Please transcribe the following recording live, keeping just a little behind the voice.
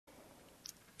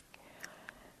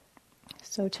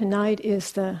So tonight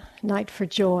is the night for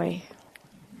joy.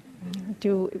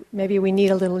 Maybe we need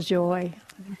a little joy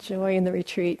in the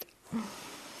retreat.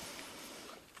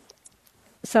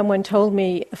 Someone told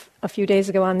me a few days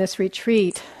ago on this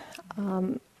retreat,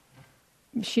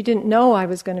 she didn't know I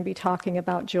was going to be talking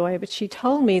about joy, but she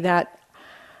told me that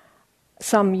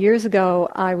some years ago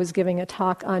I was giving a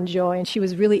talk on joy, and she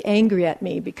was really angry at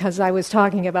me because I was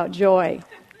talking about joy.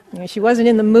 She wasn't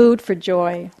in the mood for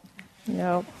joy,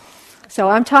 So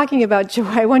I'm talking about joy.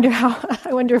 I wonder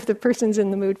if the person's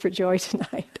in the mood for joy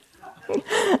tonight.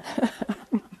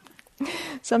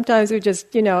 Sometimes we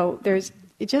just,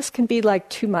 it just can be like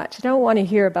too much. I don't want to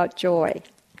hear about joy.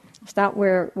 It's not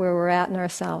where we're at in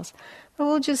ourselves. But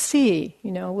we'll just see,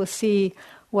 we'll see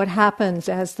what happens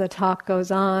as the talk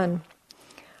goes on.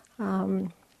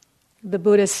 The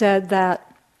Buddha said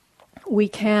that we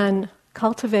can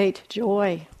cultivate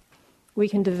joy. We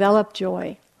can develop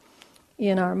joy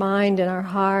in our mind, in our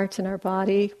heart, in our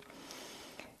body.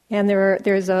 And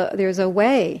there's a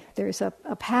way, there's a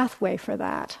pathway for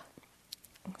that.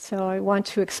 So I want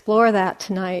to explore that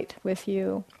tonight with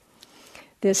you.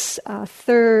 This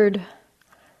third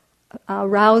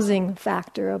arousing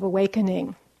factor of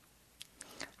awakening.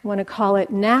 I want to call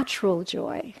it natural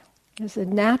joy. It's a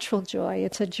natural joy.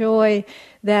 It's a joy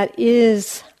that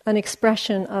is an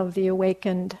expression of the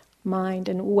awakened mind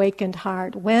and awakened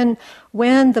heart. When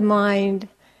the mind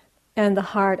and the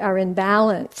heart are in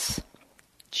balance,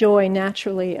 joy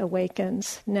naturally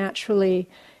awakens, naturally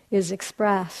is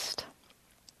expressed.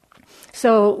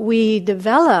 So we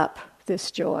develop this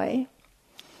joy.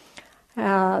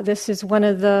 This is one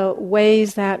of the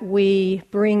ways that we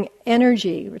bring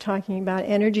energy. We're talking about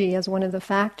energy as one of the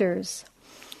factors.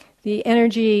 The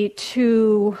energy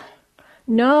to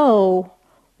know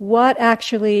what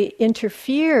actually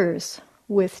interferes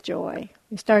with joy.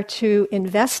 We start to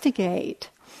investigate,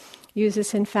 use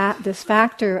this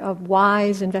factor of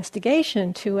wise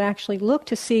investigation to actually look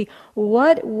to see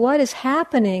what is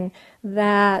happening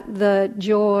that the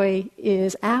joy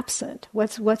is absent.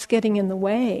 What's getting in the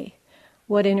way?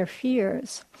 What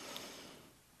interferes?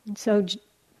 And so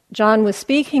John was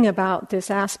speaking about this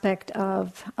aspect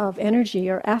of energy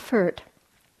or effort,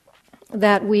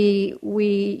 that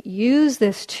we use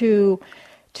this to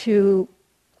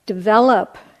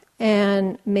develop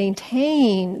and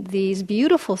maintain these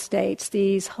beautiful states,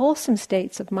 these wholesome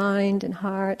states of mind and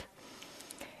heart.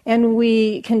 And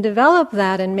we can develop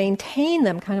that and maintain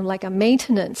them, kind of like a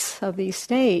maintenance of these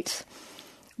states,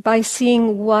 by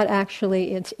seeing what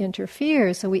actually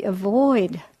interferes. So we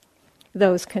avoid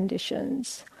those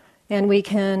conditions. And we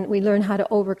learn how to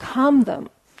overcome them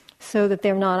so that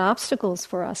they're not obstacles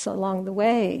for us along the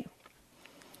way.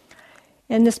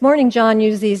 And this morning, John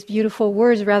used these beautiful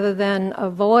words rather than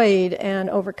avoid and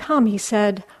overcome. He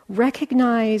said,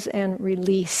 recognize and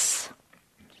release,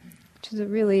 which is a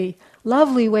really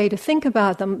lovely way to think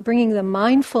about them, bringing the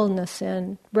mindfulness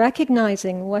in,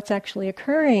 recognizing what's actually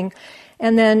occurring,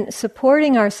 and then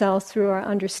supporting ourselves through our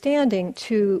understanding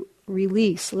to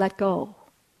release, let go.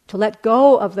 To let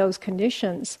go of those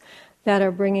conditions that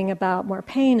are bringing about more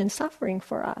pain and suffering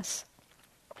for us.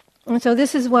 And so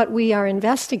this is what we are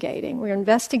investigating. We're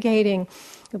investigating,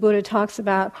 the Buddha talks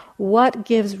about what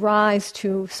gives rise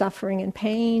to suffering and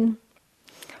pain,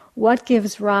 what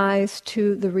gives rise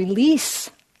to the release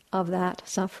of that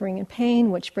suffering and pain,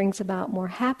 which brings about more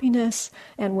happiness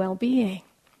and well-being.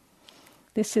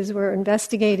 We're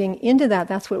investigating into that.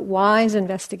 That's what wise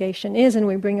investigation is, and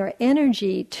we bring our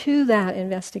energy to that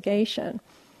investigation,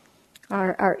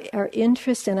 our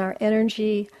interest and our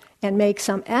energy, and make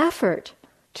some effort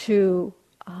to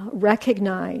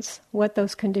recognize what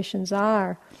those conditions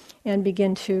are and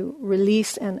begin to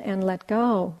release and let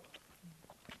go.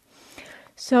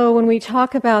 So when we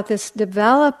talk about this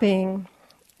developing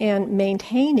and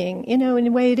maintaining, in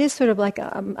a way it is sort of like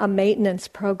a maintenance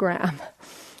program.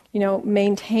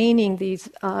 Maintaining these,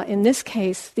 in this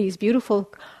case, these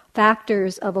beautiful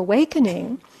factors of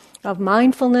awakening, of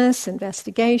mindfulness,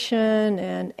 investigation,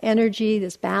 and energy,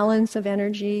 this balance of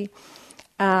energy,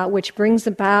 which brings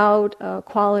about a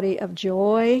quality of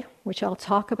joy, which I'll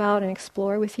talk about and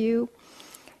explore with you,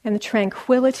 and the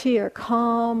tranquility or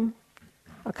calm,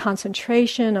 a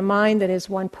concentration, a mind that is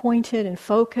one-pointed and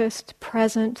focused,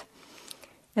 present,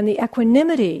 and the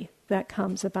equanimity that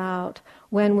comes about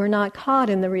when we're not caught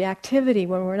in the reactivity,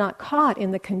 when we're not caught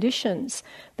in the conditions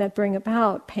that bring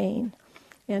about pain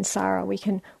and sorrow.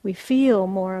 We feel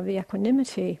more of the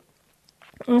equanimity.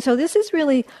 And so this is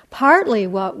really partly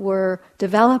what we're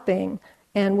developing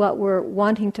and what we're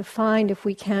wanting to find if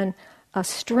we can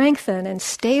strengthen and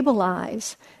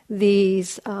stabilize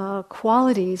these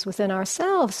qualities within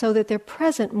ourselves so that they're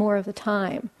present more of the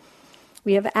time.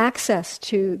 We have access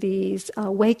to these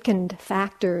awakened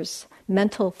factors,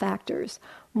 mental factors,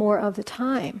 more of the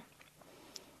time.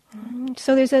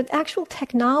 So there's an actual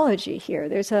technology here.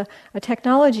 There's a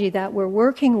technology that we're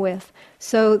working with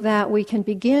so that we can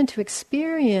begin to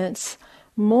experience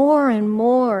more and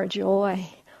more joy,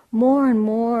 more and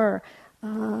more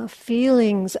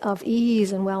feelings of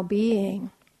ease and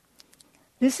well-being.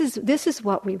 This is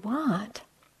what we want.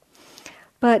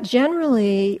 But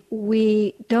generally,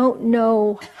 we don't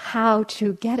know how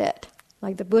to get it.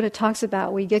 Like the Buddha talks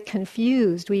about, we get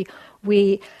confused. We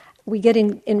get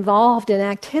involved in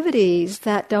activities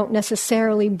that don't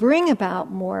necessarily bring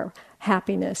about more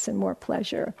happiness and more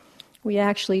pleasure. We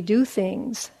actually do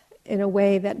things in a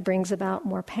way that brings about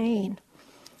more pain.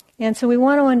 And so we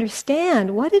want to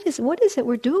understand what is it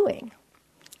we're doing?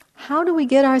 How do we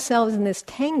get ourselves in this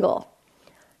tangle?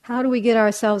 How do we get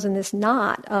ourselves in this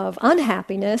knot of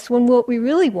unhappiness when what we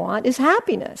really want is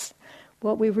happiness?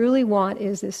 What we really want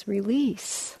is this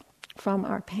release from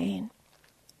our pain.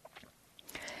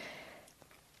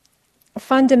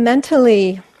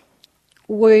 Fundamentally,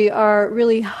 we are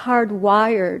really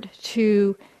hardwired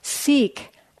to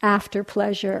seek after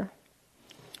pleasure,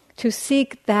 to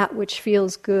seek that which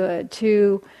feels good,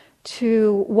 to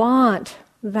want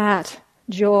that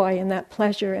joy and that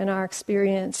pleasure in our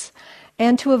experience,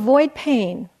 and to avoid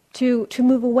pain, to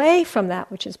move away from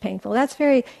that which is painful. That's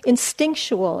very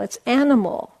instinctual, it's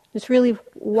animal, it's really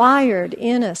wired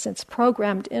in us, it's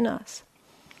programmed in us.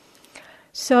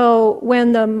 So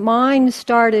when the mind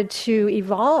started to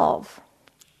evolve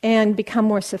and become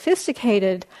more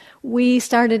sophisticated, we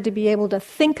started to be able to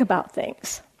think about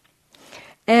things.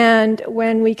 And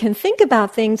when we can think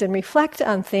about things and reflect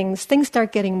on things, things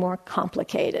start getting more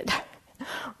complicated,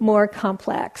 more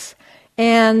complex.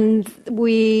 And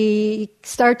we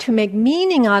start to make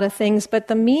meaning out of things, but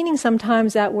the meaning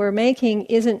sometimes that we're making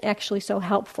isn't actually so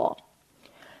helpful.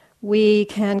 We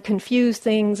can confuse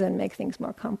things and make things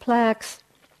more complex.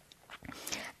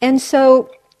 And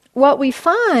so what we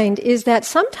find is that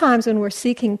sometimes when we're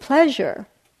seeking pleasure,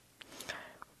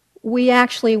 we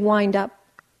actually wind up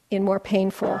in more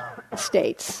painful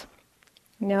states.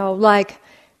 You know, like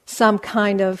some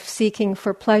kind of seeking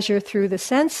for pleasure through the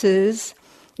senses,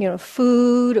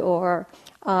 food or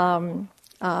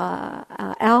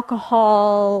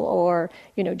alcohol or,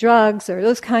 drugs or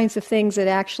those kinds of things that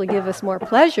actually give us more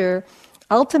pleasure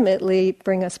ultimately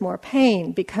bring us more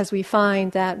pain because we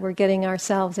find that we're getting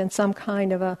ourselves in some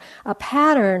kind of a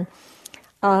pattern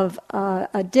of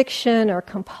addiction or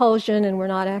compulsion, and we're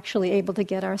not actually able to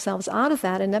get ourselves out of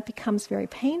that, and that becomes very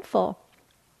painful.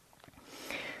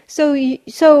 So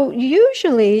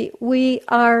usually we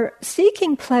are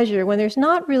seeking pleasure when there's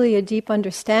not really a deep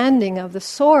understanding of the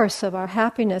source of our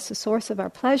happiness, the source of our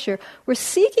pleasure. We're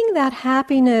seeking that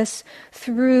happiness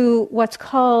through what's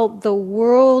called the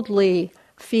worldly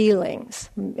feelings.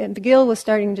 And Gil was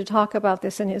starting to talk about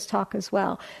this in his talk as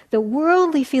well. The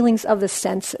worldly feelings of the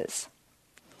senses.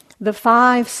 The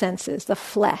 5 senses, the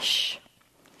flesh,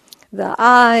 the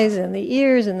eyes and the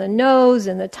ears and the nose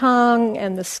and the tongue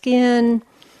and the skin,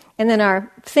 and then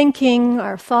our thinking,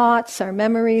 our thoughts, our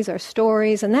memories, our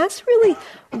stories. And that's really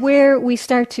where we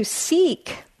start to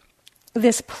seek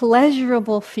this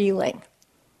pleasurable feeling,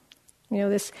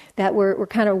 this that we're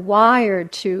kind of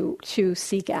wired to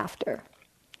seek after.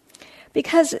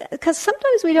 Because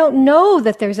sometimes we don't know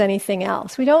that there's anything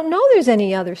else. We don't know there's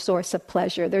any other source of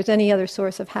pleasure, there's any other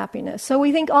source of happiness. So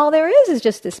we think all there is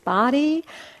just this body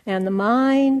and the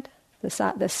mind,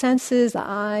 the senses, the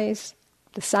eyes,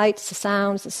 the sights, the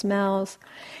sounds, the smells.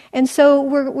 And so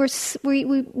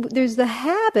there's the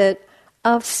habit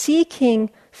of seeking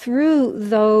through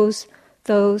those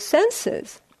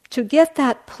senses to get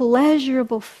that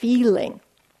pleasurable feeling,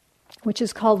 which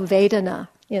is called Vedana.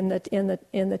 In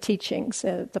the teachings,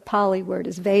 the Pali word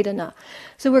is Vedana.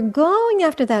 So we're going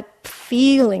after that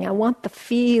feeling. I want the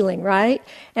feeling, right?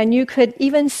 And you could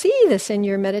even see this in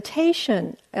your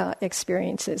meditation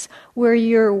experiences, where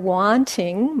you're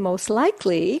wanting, most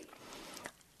likely,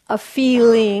 a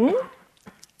feeling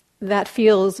that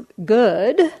feels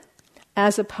good,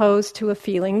 as opposed to a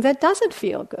feeling that doesn't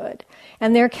feel good.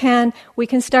 And we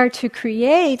can start to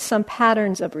create some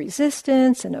patterns of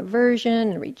resistance and aversion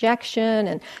and rejection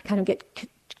and kind of get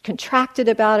contracted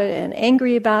about it and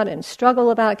angry about it and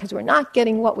struggle about it because we're not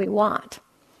getting what we want.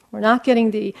 We're not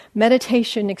getting the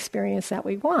meditation experience that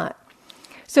we want.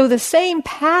 So the same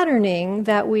patterning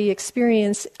that we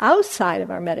experience outside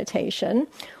of our meditation,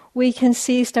 we can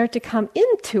see start to come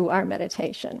into our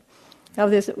meditation. Now,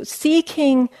 this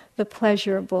seeking the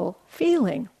pleasurable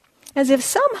feeling. as if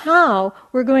somehow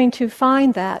we're going to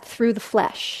find that through the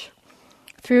flesh,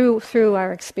 through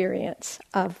our experience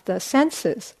of the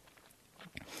senses.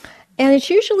 And it's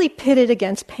usually pitted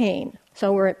against pain.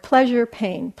 So we're at pleasure,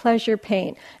 pain,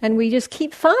 and we just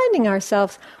keep finding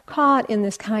ourselves caught in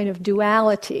this kind of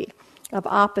duality of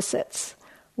opposites,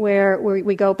 where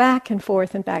we go back and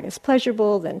forth and back. It's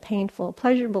pleasurable, then painful,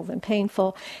 pleasurable, then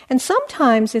painful. And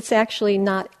sometimes it's actually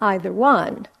not either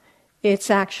one.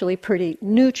 It's actually pretty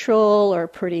neutral or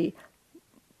pretty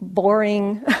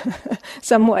boring,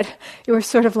 somewhat. It was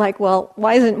sort of like, well,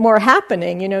 why isn't more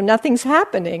happening? Nothing's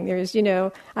happening. There's,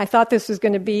 I thought this was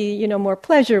going to be, more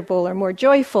pleasurable or more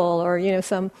joyful or,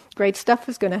 some great stuff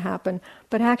was going to happen.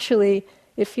 But actually,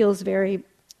 it feels very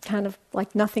kind of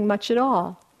like nothing much at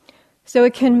all. So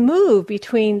it can move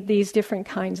between these different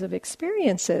kinds of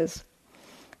experiences.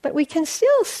 But we can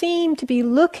still seem to be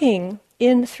looking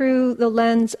in through the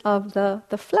lens of the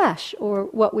flesh, or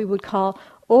what we would call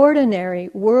ordinary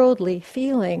worldly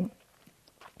feeling.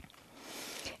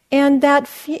 And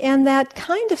that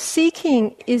kind of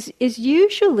seeking is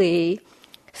usually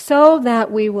so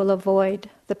that we will avoid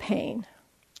the pain.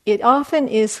 It often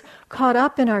is caught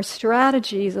up in our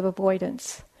strategies of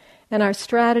avoidance and our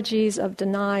strategies of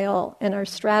denial and our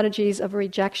strategies of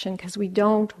rejection, because we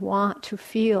don't want to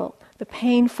feel the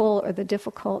painful or the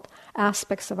difficult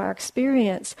aspects of our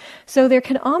experience. So there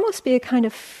can almost be a kind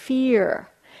of fear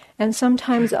and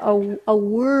sometimes a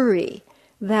worry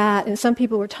that, and some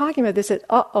people were talking about this, that,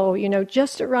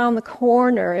 just around the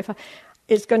corner,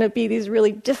 it's going to be these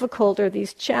really difficult or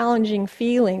these challenging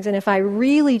feelings. And if I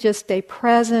really just stay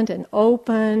present and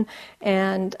open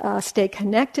and stay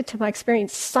connected to my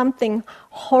experience, something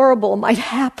horrible might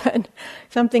happen.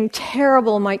 Something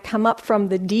terrible might come up from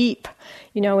the deep,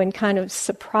 and kind of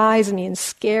surprise me and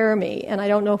scare me. And I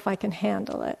don't know if I can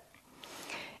handle it.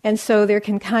 And so there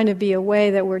can kind of be a way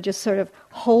that we're just sort of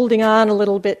holding on a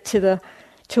little bit to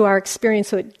our experience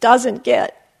so it doesn't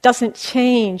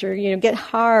change or get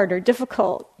hard or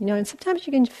difficult. And sometimes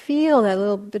you can feel that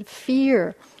little bit of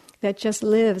fear that just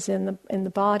lives in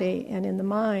the body and in the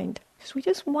mind. Because we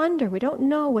just wonder, we don't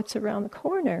know what's around the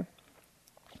corner.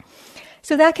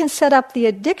 So that can set up the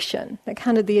addiction, that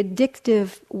kind of the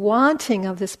addictive wanting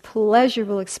of this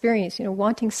pleasurable experience,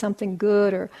 wanting something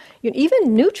good, or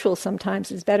even neutral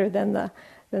sometimes is better than the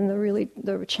really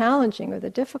the challenging or the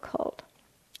difficult.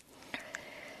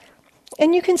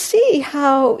 And you can see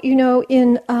how,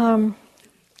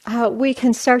 how we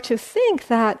can start to think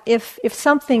that if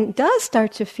something does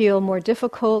start to feel more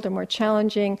difficult or more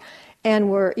challenging,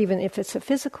 and even if it's a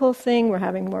physical thing, we're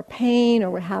having more pain, or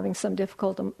we're having some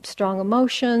difficult, strong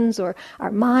emotions, or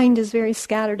our mind is very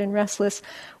scattered and restless,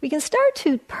 we can start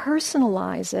to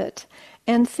personalize it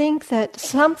and think that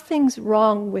something's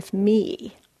wrong with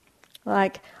me.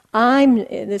 Like,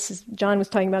 John was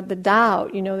talking about the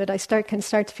doubt, that I can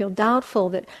start to feel doubtful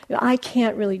that I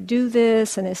can't really do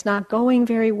this, and it's not going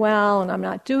very well, and I'm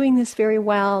not doing this very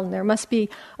well, and there must be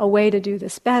a way to do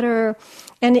this better.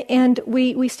 And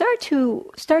we start to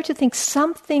think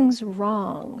something's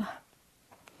wrong.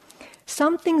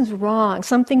 Something's wrong.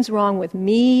 Something's wrong with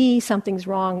me. Something's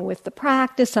wrong with the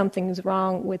practice. Something's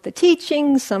wrong with the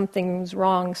teaching. Something's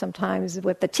wrong sometimes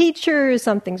with the teachers.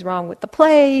 Something's wrong with the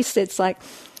place. It's like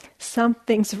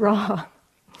something's wrong.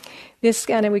 This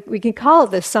kind of, we can call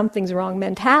it this something's wrong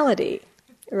mentality,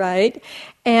 right?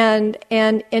 And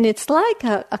it's like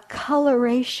a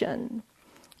coloration,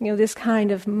 this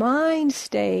kind of mind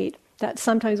state that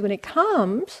sometimes when it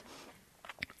comes,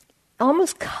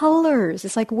 almost colors.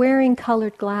 It's like wearing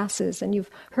colored glasses, and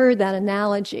you've heard that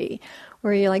analogy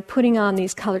where you're like putting on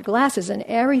these colored glasses, and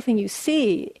everything you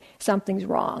see, something's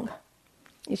wrong.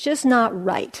 It's just not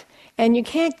right, and you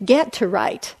can't get to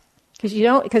right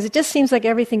because it just seems like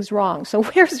everything's wrong. So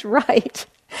where's right?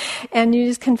 And you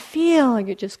just can feel like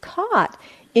you're just caught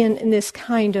in this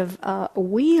kind of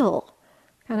wheel.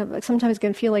 Kind of sometimes you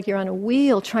can feel like you're on a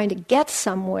wheel trying to get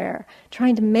somewhere,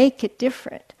 trying to make it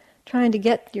different, trying to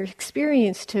get your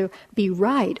experience to be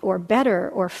right or better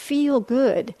or feel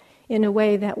good in a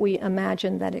way that we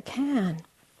imagine that it can.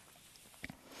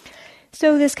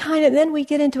 So then we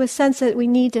get into a sense that we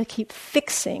need to keep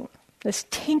fixing, this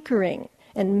tinkering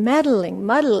and muddling.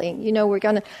 What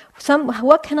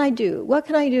can I do? What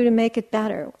can I do to make it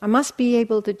better? I must be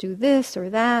able to do this or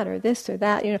that or this or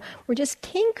that. We're just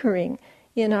tinkering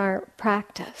in our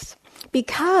practice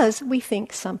because we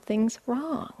think something's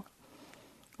wrong.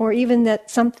 Or even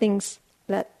that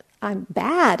I'm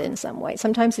bad in some way.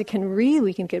 Sometimes we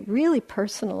can get really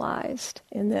personalized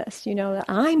in this, that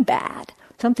I'm bad.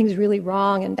 Something's really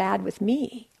wrong and bad with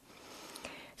me.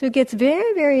 So it gets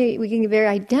we can get very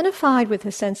identified with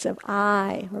the sense of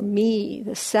I or me,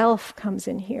 the self comes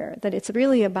in here, that it's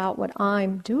really about what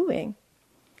I'm doing.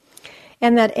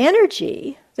 And that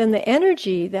energy, then the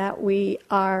energy that we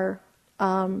are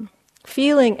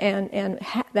feeling and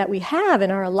that we have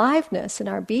in our aliveness, in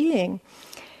our being,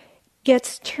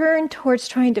 gets turned towards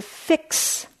trying to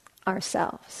fix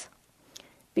ourselves.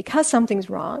 Because something's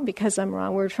wrong, because I'm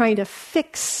wrong, we're trying to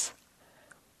fix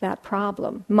that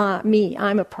problem.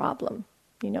 I'm a problem.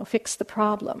 Fix the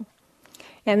problem.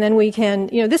 And then we can,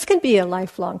 this can be a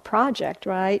lifelong project,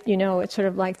 right? It's sort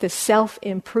of like the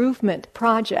self-improvement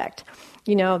project,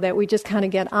 that we just kind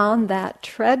of get on that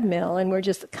treadmill and we're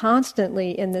just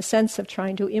constantly in the sense of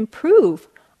trying to improve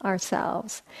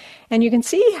ourselves. And you can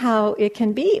see how it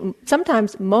can be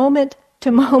sometimes moment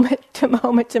to moment to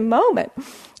moment to moment,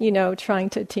 trying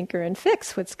to tinker and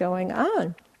fix what's going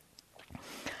on.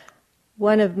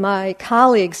 One of my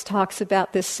colleagues talks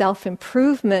about this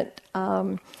self-improvement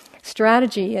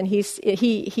strategy, and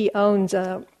he owns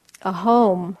a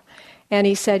home, and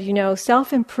he said,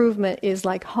 self-improvement is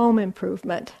like home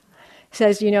improvement. He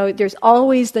says, there's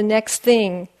always the next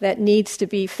thing that needs to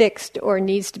be fixed or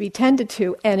needs to be tended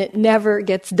to, and it never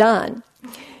gets done.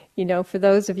 For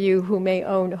those of you who may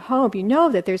own a home, you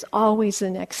know that there's always the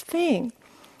next thing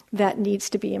that needs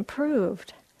to be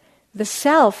improved. The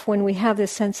self, when we have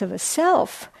this sense of a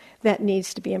self that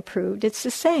needs to be improved, it's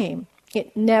the same.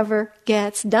 It never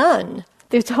gets done.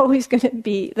 There's always going to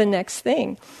be the next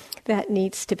thing that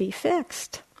needs to be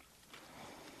fixed.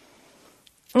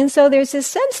 And so there's this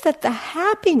sense that the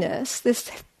happiness,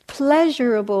 this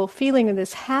pleasurable feeling of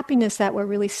this happiness that we're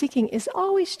really seeking is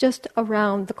always just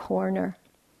around the corner.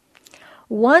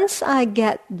 Once I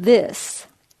get this,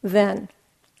 then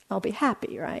I'll be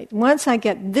happy, right? Once I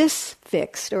get this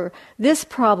fixed or this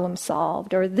problem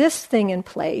solved or this thing in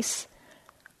place,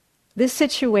 this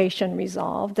situation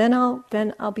resolved, then I'll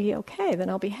be okay, then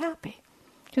I'll be happy.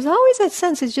 There's always that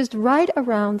sense it's just right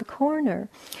around the corner.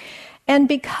 And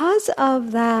because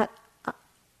of that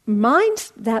mind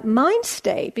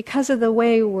state, because of the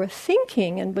way we're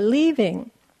thinking and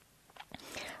believing,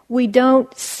 we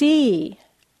don't see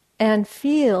and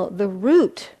feel the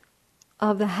root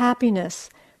of the happiness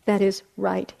that is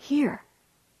right here.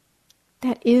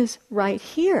 That is right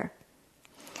here.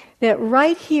 That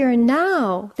right here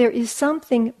now, there is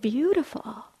something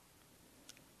beautiful.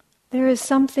 There is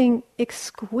something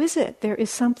exquisite. There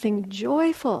is something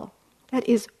joyful that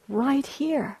is right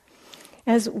here.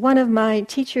 As one of my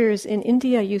teachers in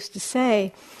India used to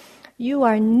say, you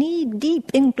are knee-deep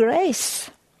in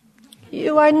grace.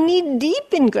 You are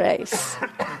knee-deep in grace.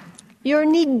 You're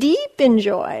knee-deep in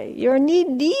joy. You're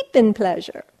knee-deep in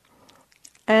pleasure.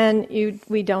 And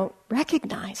we don't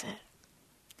recognize it.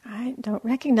 Right? Don't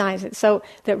recognize it. So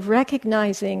that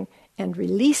recognizing and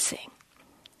releasing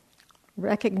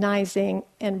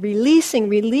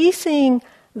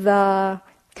the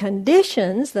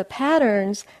conditions, the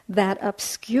patterns that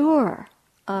obscure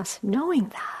us knowing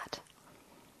that.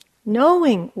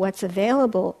 Knowing what's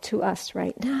available to us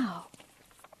right now.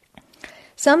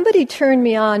 Somebody turned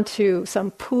me on to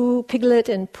some Piglet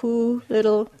and Pooh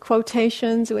little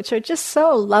quotations, which are just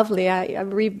so lovely. I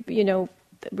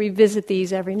revisit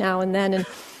these every now and then, and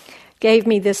gave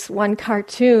me this one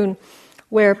cartoon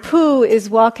where Pooh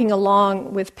is walking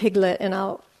along with Piglet, and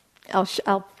I'll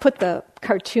put the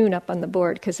cartoon up on the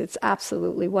board because it's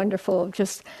absolutely wonderful.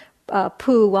 Just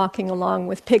Pooh walking along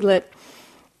with Piglet,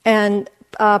 and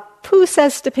Pooh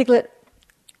says to Piglet,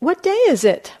 "What day is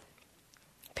it?"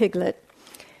 Piglet.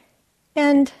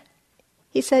 And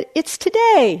he said, "It's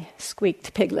today,"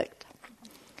 squeaked Piglet.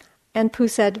 And Pooh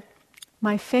said,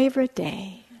 "My favorite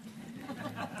day."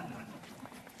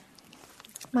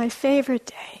 My favorite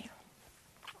day.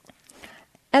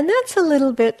 And that's a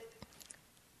little bit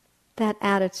that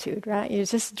attitude, right? You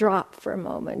just drop for a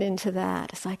moment into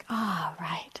that. It's like,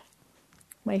 right.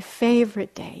 My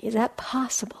favorite day. Is that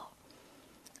possible?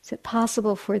 Is it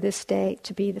possible for this day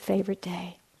to be the favorite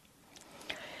day?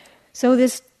 So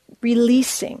this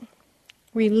releasing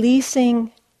the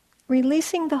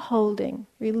holding,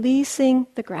 releasing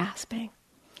the grasping,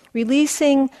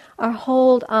 releasing our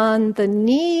hold on the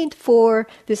need for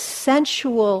this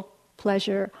sensual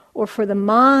pleasure or for the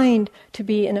mind to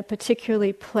be in a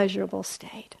particularly pleasurable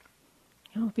state.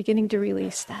 Beginning to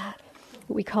release that,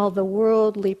 what we call the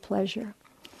worldly pleasure.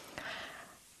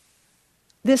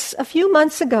 A few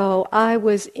months ago, I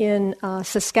was in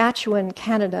Saskatchewan,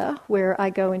 Canada, where I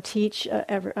go and teach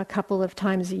a couple of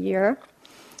times a year.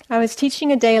 I was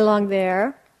teaching a day long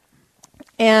there,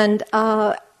 and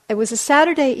it was a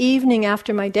Saturday evening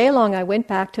after my day long. I went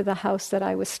back to the house that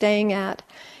I was staying at,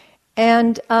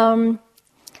 and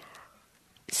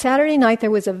Saturday night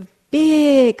there was a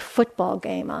big football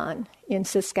game on in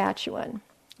Saskatchewan.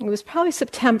 It was probably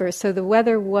September, so the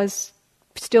weather was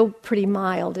still pretty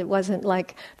mild. It wasn't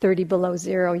like 30 below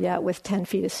zero yet with 10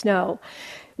 feet of snow,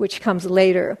 which comes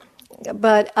later.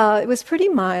 But it was pretty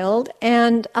mild,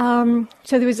 and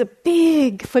so there was a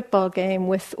big football game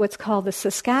with what's called the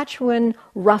Saskatchewan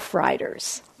Rough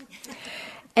Riders.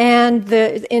 And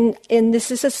this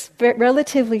is a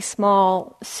relatively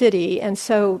small city, and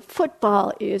so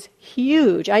football is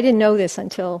huge. I didn't know this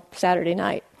until Saturday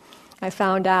night. I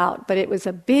found out, but it was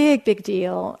a big, big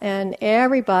deal, and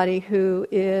everybody who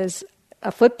is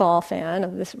a football fan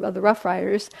of the Rough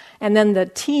Riders, and then the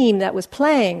team that was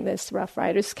playing this Rough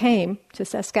Riders came to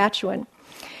Saskatchewan.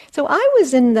 So I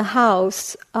was in the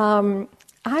house.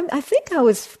 I think I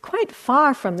was quite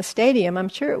far from the stadium. I'm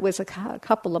sure it was a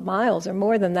couple of miles or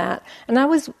more than that. And I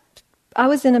was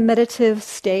in a meditative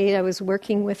state. I was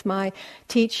working with my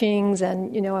teachings,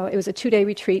 and it was a 2-day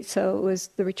retreat, so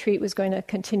the retreat was going to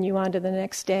continue on to the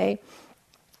next day.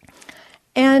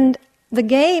 And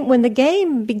when the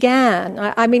game began,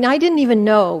 I didn't even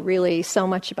know really so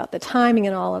much about the timing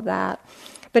and all of that.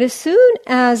 But as soon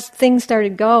as things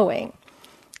started going,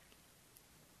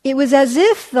 it was as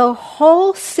if the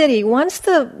whole city, once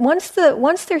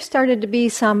there started to be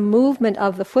some movement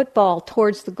of the football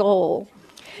towards the goal,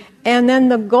 and then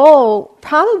the goal,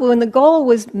 probably when the goal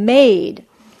was made,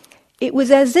 it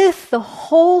was as if the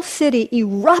whole city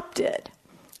erupted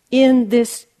in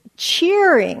this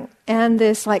cheering and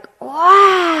this like,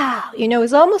 wow! It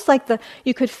was almost like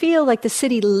you could feel like the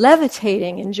city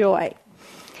levitating in joy.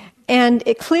 And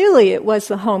it was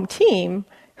the home team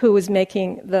who was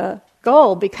making the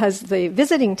goal, because the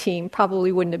visiting team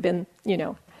probably wouldn't have been,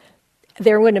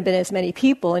 there wouldn't have been as many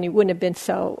people, and it wouldn't have been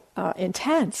so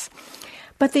intense.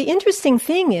 But the interesting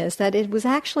thing is that it was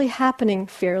actually happening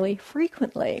fairly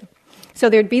frequently. So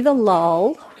there'd be the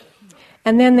lull,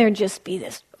 and then there'd just be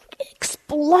this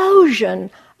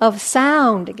explosion of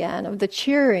sound again, of the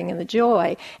cheering and the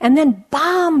joy. And then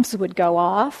bombs would go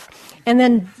off, and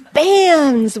then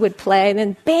bands would play, and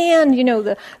then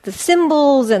the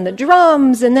cymbals and the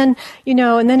drums, and then,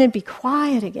 and then it'd be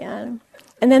quiet again.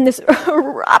 And then this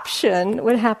eruption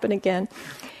would happen again.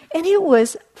 And it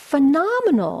was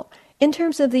phenomenal in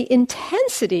terms of the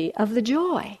intensity of the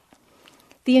joy,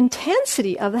 the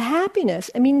intensity of the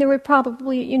happiness. There were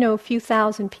probably, a few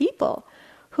thousand people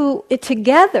who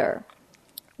together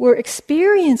were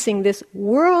experiencing this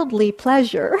worldly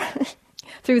pleasure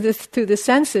through the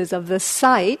senses of the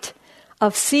sight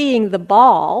of seeing the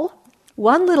ball,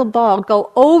 one little ball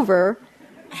go over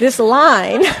this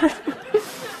line,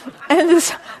 and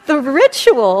the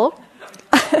ritual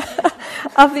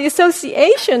of the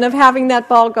association of having that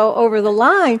ball go over the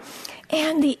line,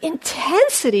 and the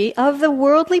intensity of the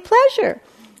worldly pleasure,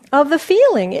 of the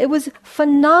feeling. It was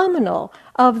phenomenal,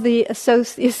 of the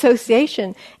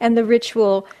association and the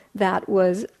ritual that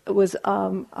was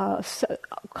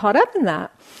caught up in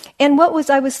that. And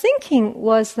I was thinking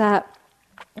was that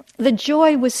the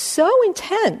joy was so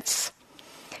intense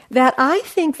that I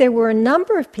think there were a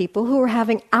number of people who were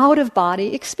having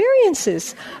out-of-body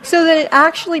experiences, so that it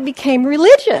actually became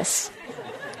religious.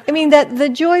 That the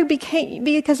joy became,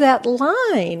 because that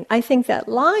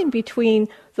line between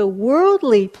the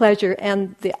worldly pleasure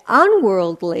and the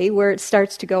unworldly, where it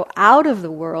starts to go out of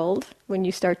the world, when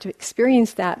you start to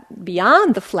experience that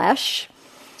beyond the flesh,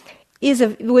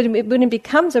 when it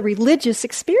becomes a religious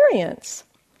experience,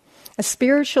 a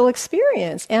spiritual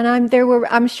experience. And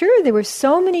I'm sure there were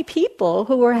so many people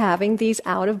who were having these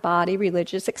out-of-body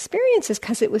religious experiences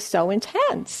because it was so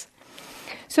intense.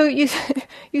 So you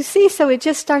see, so it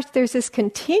just starts, there's this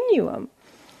continuum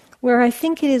where I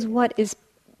think it is what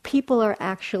people are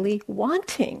actually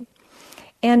wanting.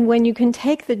 And when you can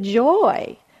take the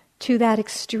joy to that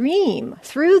extreme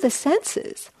through the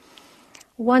senses,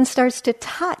 one starts to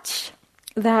touch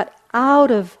that out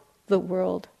of the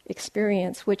world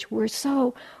experience, which we're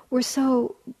so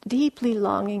deeply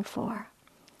longing for.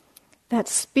 That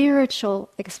spiritual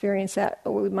experience, that,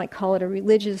 or we might call it a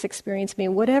religious experience,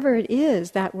 whatever it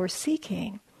is that we're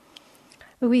seeking.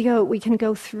 We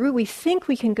think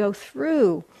we can go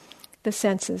through the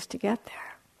senses to get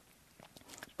there.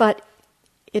 But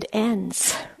it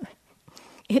ends.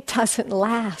 It doesn't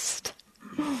last.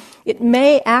 It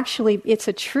may actually, it's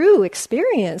a true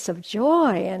experience of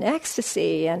joy and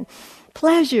ecstasy and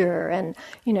pleasure, and,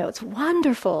 it's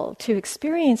wonderful to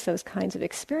experience those kinds of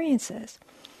experiences.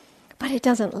 But it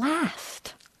doesn't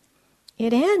last.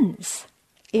 It ends.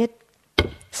 It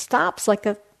stops like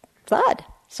a thud.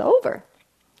 It's over.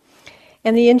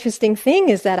 And the interesting thing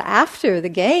is that after the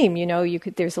game,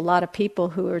 there's a lot of people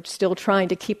who are still trying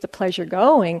to keep the pleasure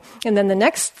going. And then the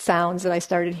next sounds that I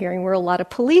started hearing were a lot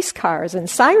of police cars and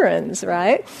sirens,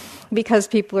 right? Because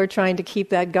people are trying to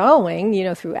keep that going,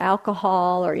 through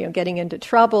alcohol or, getting into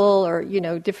trouble or,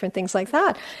 different things like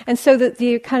that. And so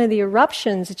the kind of the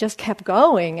eruptions just kept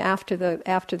going after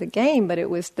the game, but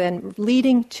it was then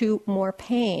leading to more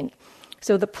pain.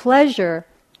 So the pleasure,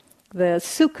 the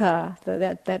sukha,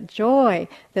 that joy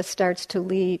that starts to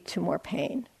lead to more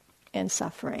pain and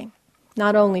suffering,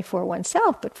 not only for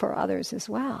oneself, but for others as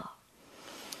well.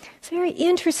 It's a very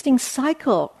interesting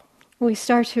cycle. We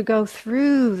start to go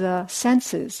through the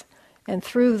senses and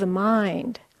through the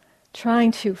mind,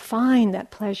 trying to find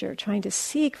that pleasure, trying to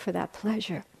seek for that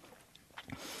pleasure.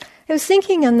 I was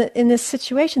thinking in this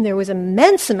situation, there was an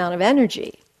immense amount of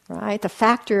energy, right? The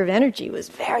factor of energy was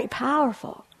very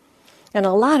powerful. And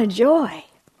a lot of joy,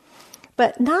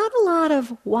 but not a lot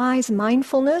of wise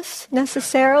mindfulness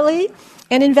necessarily,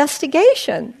 and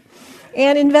investigation.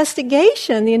 And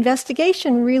the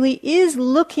investigation really is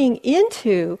looking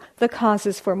into the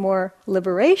causes for more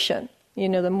liberation.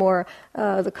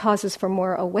 The causes for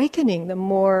more awakening, the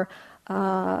more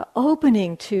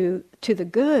opening to the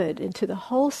good and to the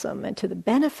wholesome and to the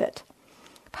benefit.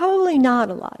 Probably not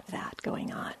a lot of that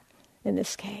going on in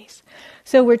this case.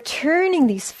 So we're turning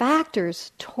these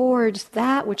factors towards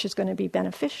that which is going to be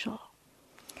beneficial,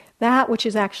 that which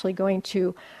is actually going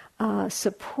to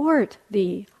support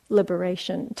the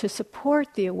liberation, to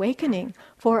support the awakening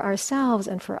for ourselves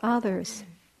and for others.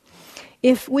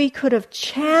 If we could have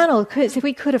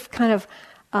kind of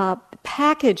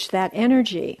packaged that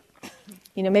energy,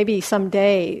 maybe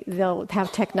someday they'll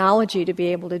have technology to be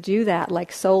able to do that,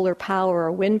 like solar power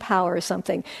or wind power or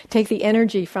something. Take the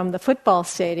energy from the football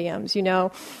stadiums,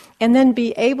 and then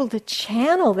be able to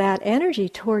channel that energy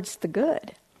towards the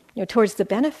good, towards the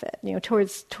benefit,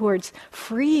 towards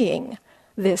freeing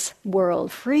this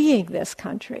world, freeing this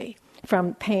country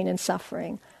from pain and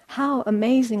suffering. How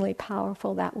amazingly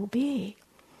powerful that will be.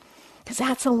 Because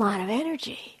that's a lot of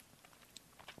energy.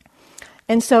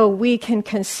 And so we can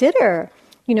consider,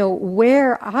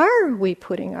 where are we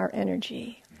putting our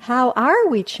energy? How are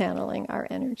we channeling our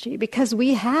energy? Because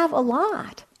we have a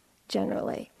lot,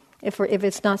 generally. If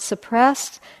it's not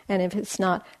suppressed and if it's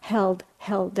not held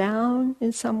down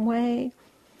in some way,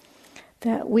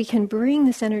 that we can bring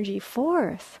this energy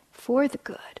forth for the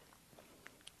good,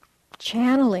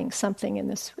 channeling something in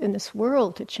this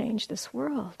world to change this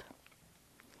world.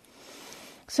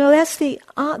 So that's the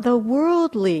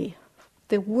worldly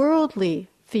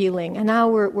feeling, and now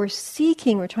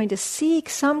we're trying to seek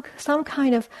some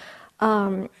kind of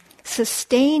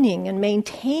sustaining and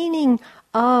maintaining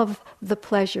of the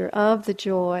pleasure, of the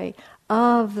joy,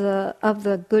 of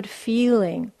the good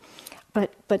feeling,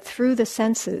 but through the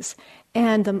senses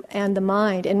and the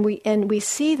mind, and we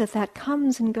see that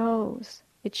comes and goes.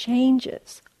 It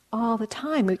changes all the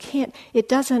time. It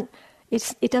doesn't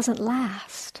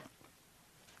last.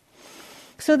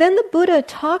 So then the Buddha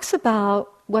talks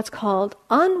about what's called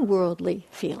unworldly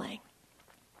feeling.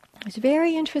 It's a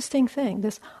very interesting thing,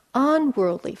 this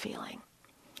unworldly feeling.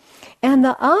 And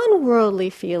the unworldly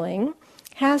feeling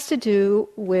has to do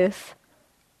with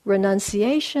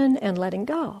renunciation and letting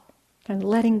go. And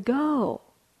letting go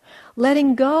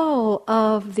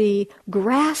of the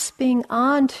grasping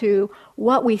onto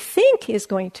what we think is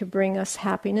going to bring us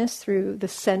happiness through the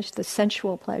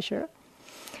sensual pleasure,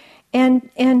 and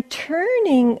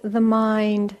turning the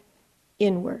mind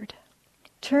inward,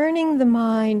 turning the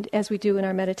mind, as we do in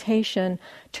our meditation,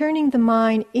 turning the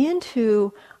mind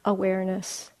into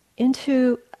awareness,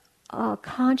 into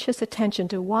conscious attention,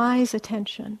 to wise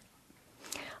attention,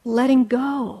 letting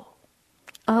go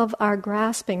of our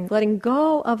grasping, letting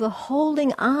go of the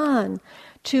holding on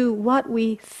to what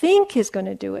we think is going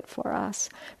to do it for us,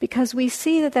 because we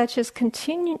see that that's just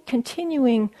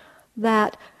continuing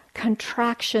that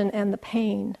contraction and the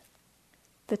pain,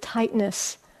 the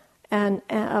tightness and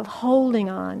of holding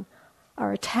on,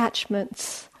 our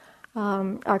attachments,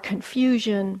 our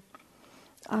confusion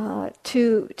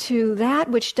to that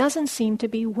which doesn't seem to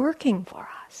be working for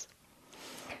us.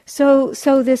 So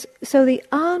the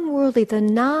unworldly,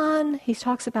 he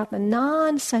talks about the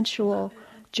non-sensual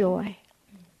joy,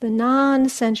 the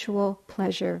non-sensual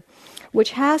pleasure,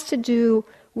 which has to do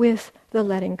with the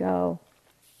letting go.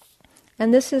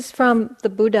 And this is from the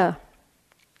Buddha,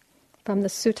 from the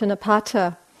Sutta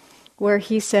Nipata, where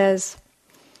he says,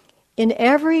 "In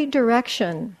every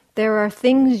direction there are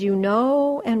things you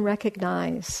know and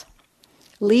recognize.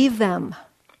 Leave them.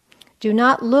 Do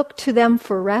not look to them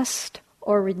for rest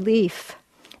or relief.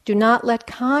 Do not let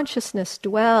consciousness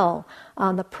dwell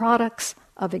on the products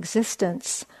of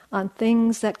existence, on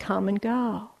things that come and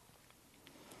go.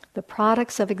 The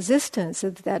products of existence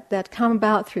that come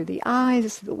about through the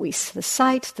eyes, the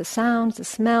sights, the sounds, the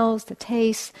smells, the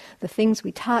tastes, the things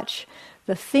we touch,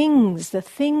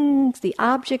 the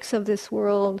objects of this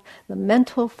world, the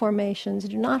mental formations.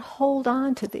 Do not hold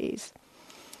on to these.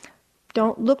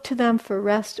 Don't look to them for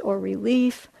rest or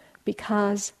relief,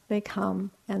 because they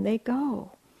come and they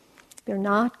go. They're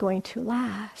not going to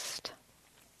last.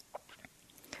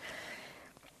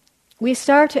 We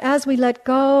start to, as we let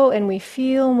go and we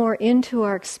feel more into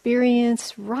our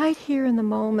experience right here in the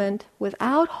moment,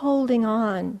 without holding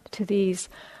on to these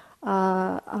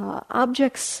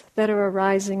objects that are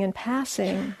arising and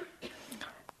passing,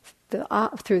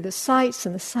 through the sights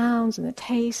and the sounds and the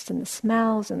tastes and the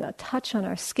smells and the touch on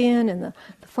our skin and the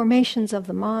formations of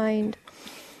the mind.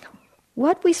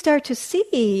 What we start to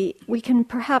see, we can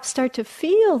perhaps start to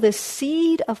feel this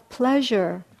seed of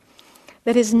pleasure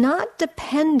that is not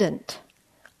dependent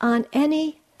on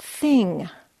anything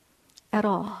at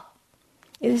all.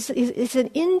 It's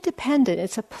an independent,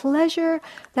 it's a pleasure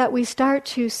that we start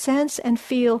to sense and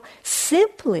feel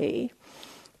simply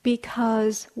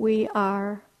because we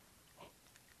are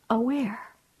aware.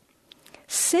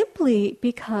 Simply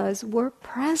because we're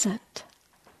present.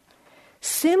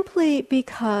 Simply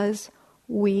because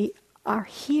we are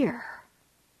here.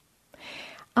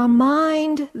 A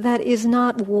mind that is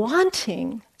not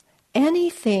wanting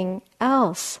anything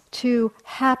else to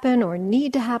happen or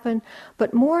need to happen,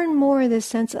 but more and more this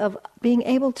sense of being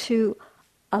able to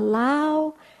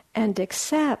allow and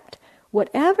accept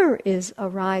whatever is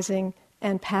arising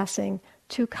and passing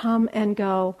to come and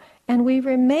go. And we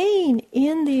remain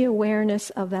in the awareness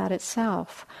of that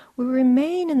itself. We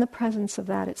remain in the presence of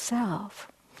that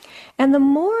itself. And the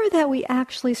more that we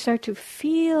actually start to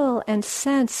feel and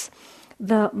sense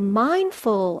the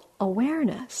mindful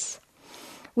awareness,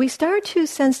 we start to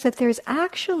sense that there's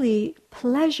actually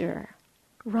pleasure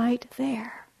right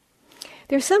there.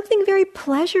 There's something very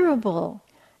pleasurable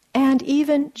and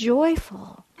even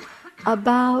joyful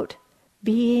about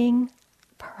being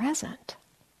present.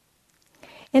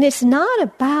 And it's not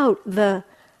about the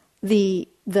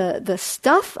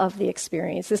stuff of the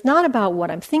experience. It's not about what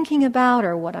I'm thinking about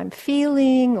or what I'm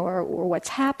feeling or what's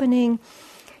happening.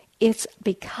 It's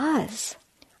because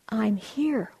I'm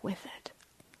here with it.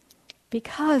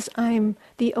 Because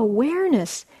the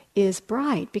awareness is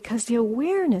bright. Because the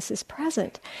awareness is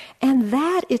present. And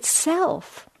that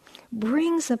itself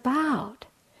brings about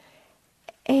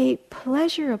a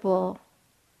pleasurable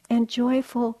and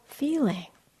joyful feeling.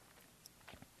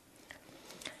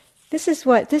 This is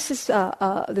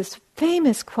this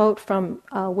famous quote from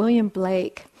William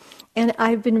Blake, and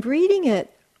I've been reading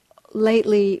it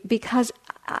lately because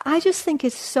I just think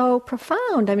it's so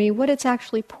profound. I mean, what it's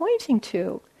actually pointing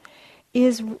to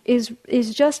is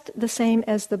just the same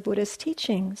as the Buddhist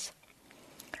teachings.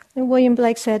 And William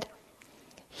Blake said,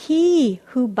 He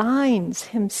who binds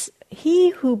to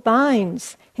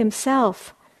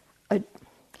himself a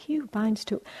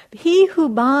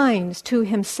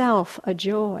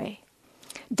joy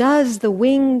does the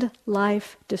winged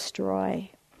life destroy.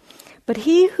 But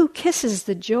he who kisses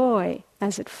the joy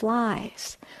as it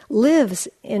flies lives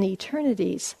in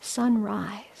eternity's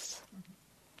sunrise.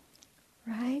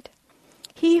 Right?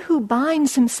 He who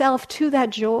binds himself to that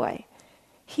joy,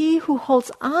 he who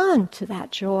holds on to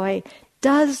that joy,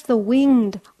 does the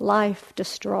winged life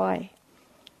destroy.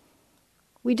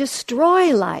 We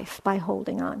destroy life by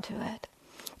holding on to it.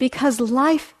 Because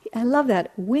life, I love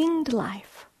that, winged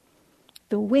life.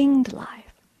 The winged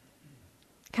life.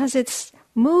 Because it's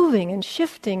moving and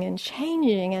shifting and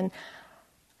changing and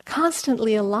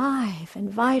constantly alive and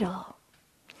vital.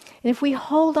 And if we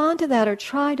hold on to that or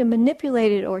try to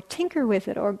manipulate it or tinker with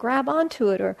it or grab onto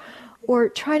it or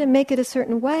try to make it a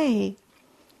certain way,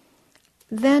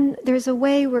 then there's a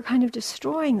way we're kind of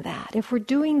destroying that. If we're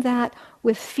doing that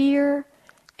with fear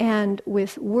and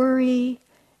with worry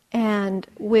and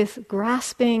with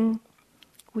grasping,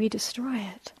 we destroy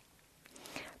it.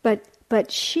 But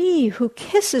she who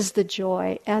kisses the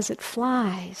joy as it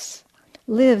flies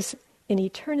lives in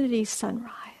eternity's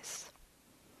sunrise.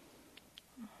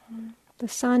 The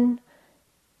sun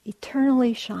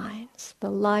eternally shines, the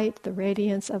light, the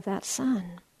radiance of that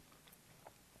sun.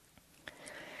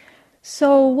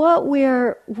 So what we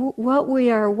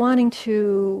are wanting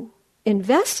to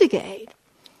investigate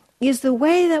is the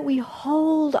way that we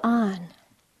hold on,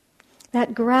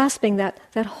 that grasping, that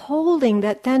holding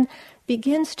that then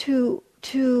begins to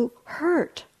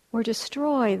hurt or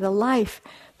destroy the life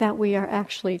that we are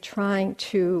actually trying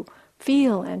to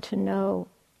feel and to know.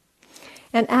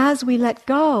 And as we let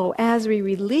go, as we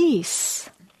release,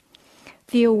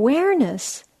 the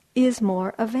awareness is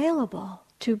more available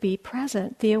to be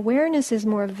present. The awareness is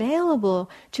more available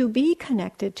to be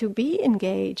connected, to be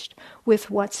engaged with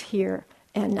what's here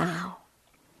and now.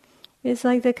 It's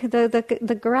like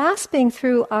the grasping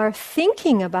through our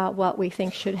thinking about what we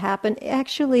think should happen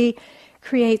actually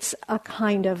creates a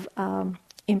kind of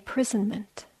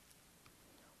imprisonment.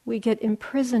 We get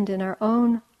imprisoned in our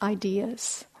own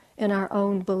ideas, in our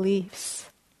own beliefs,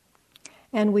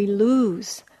 and we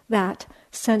lose that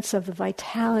sense of the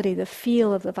vitality, the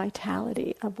feel of the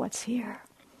vitality of what's here.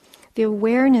 The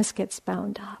awareness gets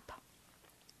bound up.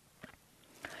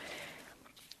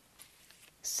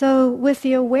 So with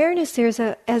the awareness,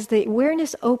 as the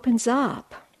awareness opens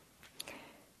up,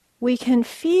 we can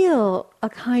feel a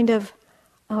kind of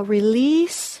a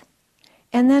release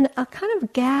and then a kind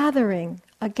of gathering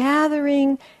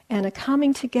and a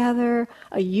coming together,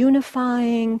 a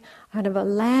unifying, kind of a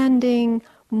landing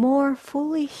more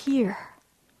fully here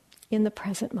in the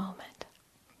present moment.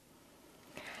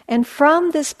 And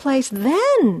from this place,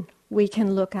 then we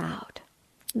can look out.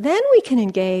 Then we can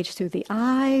engage through the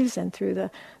eyes and through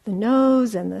the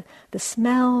nose and the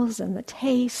smells and the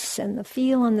tastes and the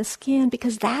feel on the skin,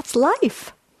 because that's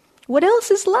life. What else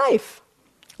is life?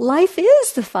 Life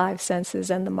is the five senses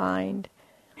and the mind.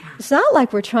 It's not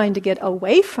like we're trying to get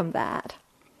away from that.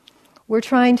 We're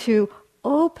trying to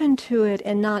open to it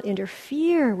and not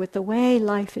interfere with the way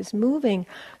life is moving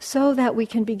so that we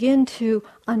can begin to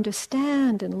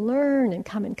understand and learn and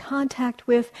come in contact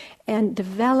with and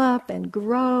develop and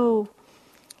grow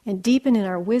and deepen in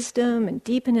our wisdom and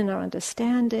deepen in our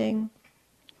understanding.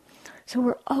 So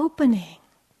we're opening,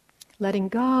 letting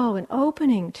go and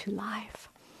opening to life,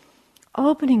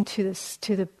 opening to this,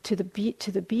 to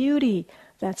the beauty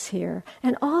that's here,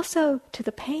 and also to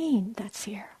the pain that's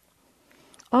here.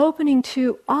 Opening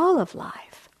to all of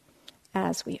life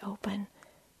as we open,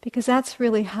 because that's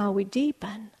really how we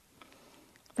deepen.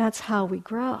 That's how we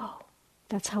grow.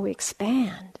 That's how we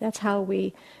expand. That's how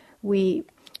we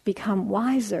become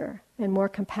wiser and more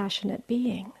compassionate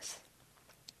beings.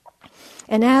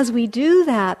 And as we do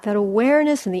that, that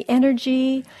awareness and the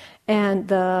energy and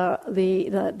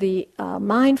the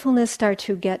mindfulness start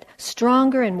to get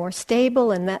stronger and more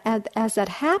stable, and that as that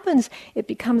happens, it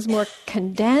becomes more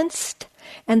condensed.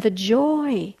 And the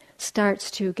joy starts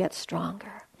to get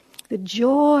stronger. The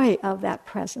joy of that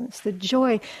presence, the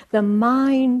joy, the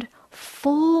mind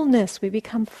fullness. We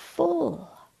become full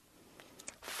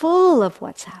of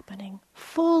what's happening,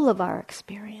 full of our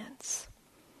experience.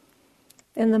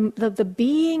 And the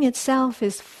being itself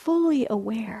is fully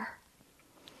aware.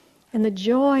 And the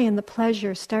joy and the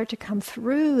pleasure start to come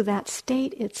through that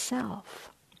state itself.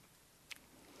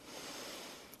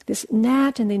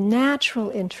 The natural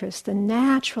interest, the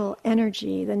natural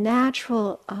energy, the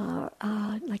natural,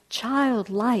 like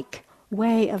childlike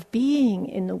way of being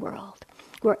in the world,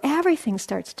 where everything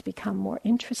starts to become more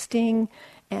interesting,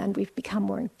 and we've become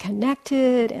more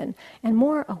connected and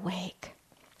more awake.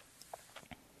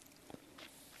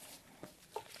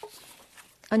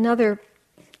 Another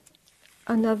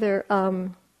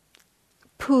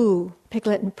Pooh,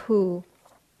 Piglet and Pooh.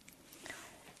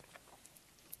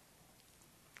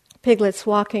 Piglet's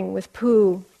walking with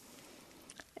Pooh,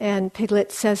 and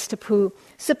Piglet says to Pooh,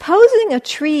 "Supposing a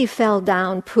tree fell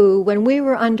down, Pooh, when we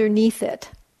were underneath it."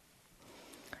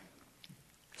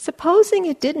 "Supposing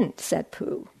it didn't," said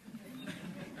Pooh.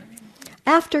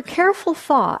 After careful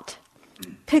thought,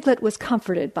 Piglet was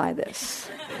comforted by this.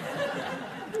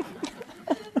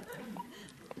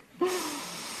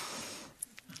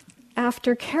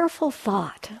 After careful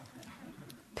thought,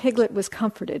 Piglet was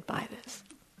comforted by this.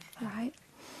 All right?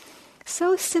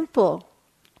 So simple.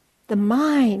 The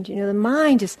mind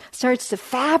just starts to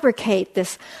fabricate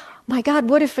this, my God,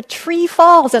 what if a tree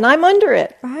falls and I'm under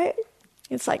it, right?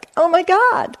 It's like, oh my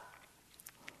God.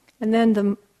 And then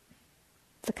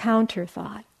the counter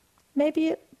thought, maybe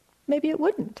it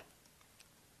wouldn't,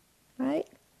 right?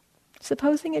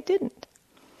 Supposing it didn't.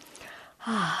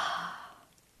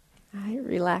 Right?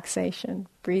 Relaxation,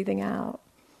 breathing out.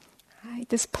 Right?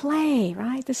 This play,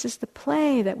 right? This is the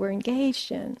play that we're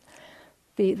engaged in.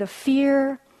 The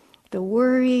fear, the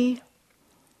worry,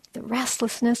 the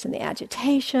restlessness and the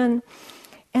agitation.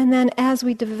 And then as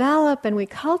we develop and we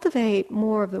cultivate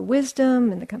more of the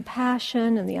wisdom and the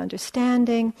compassion and the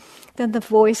understanding, then the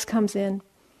voice comes in,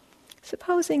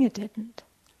 supposing it didn't.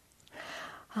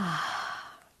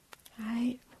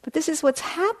 Right? But this is what's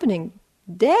happening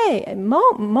day,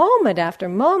 moment after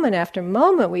moment after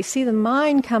moment. We see the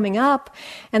mind coming up,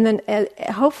 and then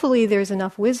hopefully there's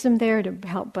enough wisdom there to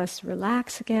help us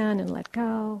relax again and let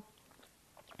go.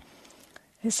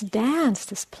 This dance,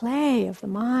 this play of the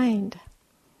mind,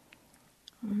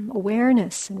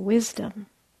 awareness and wisdom,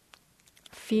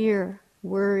 fear,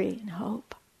 worry, and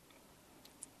hope.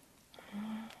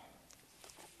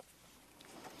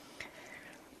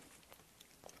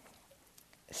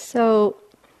 So,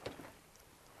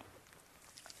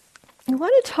 I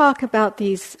want to talk about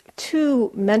these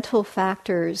two mental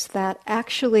factors that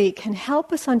actually can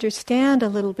help us understand a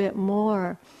little bit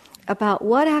more about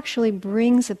what actually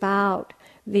brings about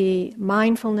the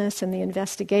mindfulness and the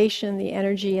investigation, the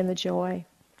energy and the joy.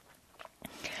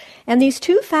 And these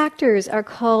two factors are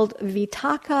called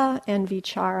vitakka and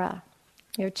vichara.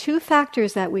 There are two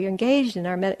factors that we engage in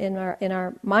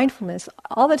our mindfulness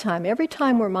all the time. Every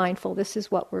time we're mindful, this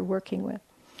is what we're working with.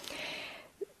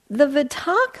 The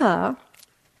vitakka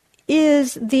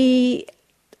is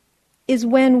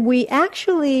when we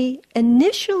actually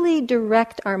initially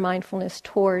direct our mindfulness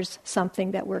towards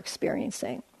something that we're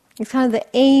experiencing. It's kind of the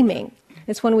aiming.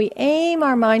 It's when we aim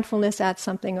our mindfulness at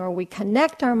something or we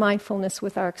connect our mindfulness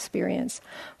with our experience.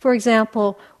 For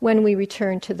example, when we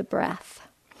return to the breath.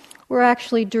 We're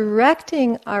actually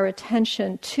directing our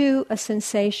attention to a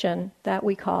sensation that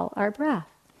we call our breath.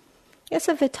 It's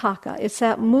a vitakka. It's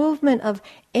that movement of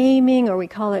aiming, or we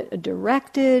call it a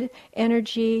directed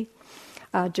energy,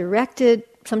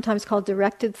 sometimes called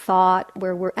directed thought,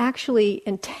 where we're actually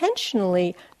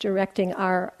intentionally directing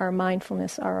our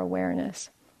mindfulness, our awareness.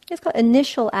 It's called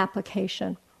initial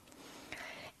application.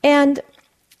 And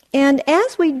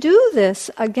as we do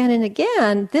this again and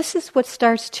again, this is what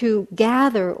starts to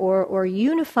gather or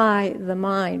unify the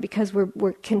mind, because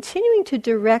we're continuing to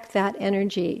direct that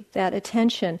energy, that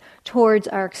attention towards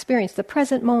our experience, the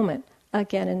present moment,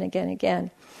 again and again and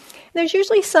again. There's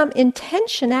usually some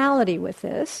intentionality with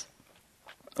this.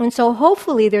 And so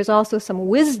hopefully there's also some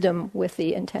wisdom with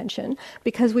the intention,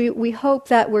 because we hope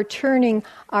that we're turning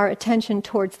our attention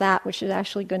towards that which is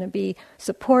actually going to be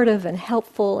supportive and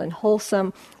helpful and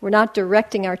wholesome. We're not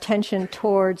directing our attention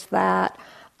towards that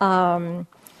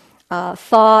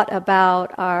thought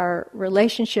about our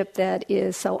relationship that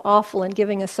is so awful and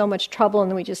giving us so much trouble,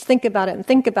 and then we just think about it and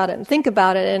think about it and think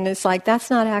about it, and it's like that's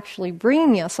not actually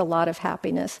bringing us a lot of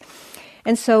happiness.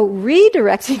 And so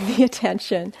redirecting the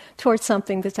attention towards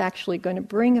something that's actually going to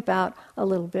bring about a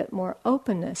little bit more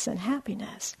openness and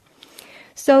happiness.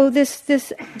 So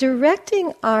this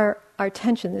directing our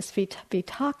attention, this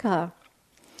vitakka,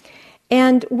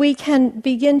 and we can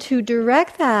begin to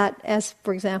direct that as,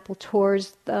 for example,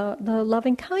 towards the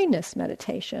loving kindness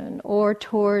meditation or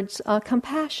towards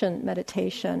compassion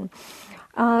meditation,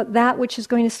 that which is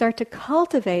going to start to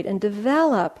cultivate and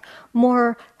develop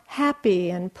more happy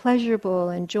and pleasurable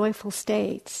and joyful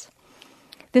states.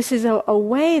 This is a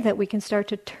way that we can start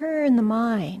to turn the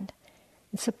mind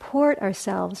and support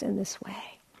ourselves in this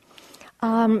way.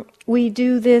 We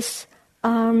do this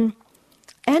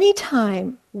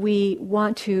anytime we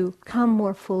want to come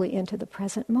more fully into the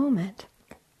present moment.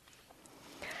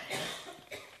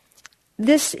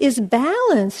 This is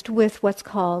balanced with what's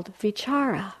called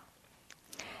vichara.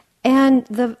 And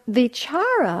the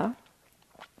vichara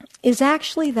is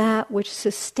actually that which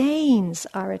sustains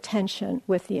our attention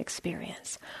with the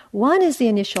experience. One is the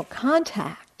initial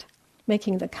contact,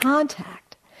 making the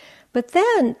contact. But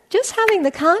then, just having the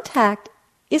contact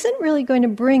isn't really going to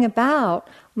bring about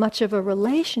much of a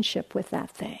relationship with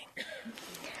that thing.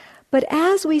 But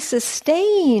as we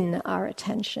sustain our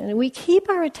attention, and we keep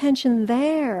our attention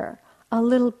there a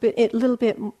little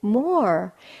bit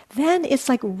more, then it's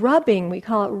like rubbing, we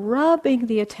call it rubbing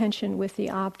the attention with the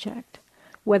object.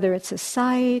 Whether it's a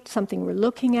sight, something we're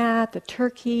looking at, the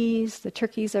turkeys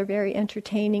are very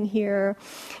entertaining here.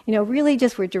 Really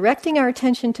just we're directing our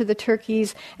attention to the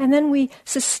turkeys, and then we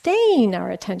sustain our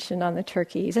attention on the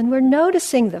turkeys, and we're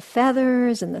noticing the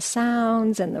feathers and the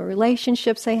sounds and the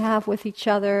relationships they have with each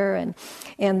other,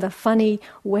 and the funny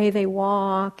way they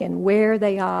walk and where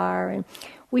they are. And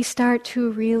we start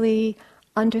to really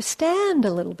understand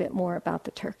a little bit more about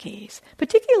the turkeys,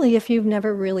 particularly if you've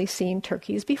never really seen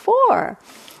turkeys before.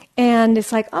 And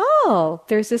it's like, oh,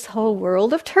 there's this whole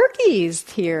world of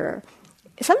turkeys here.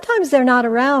 Sometimes they're not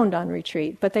around on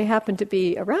retreat, but they happen to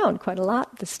be around quite a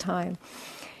lot this time.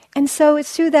 And so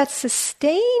it's through that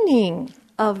sustaining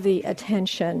of the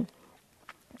attention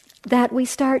that we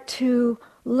start to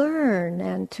learn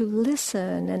and to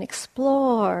listen and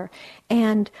explore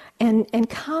and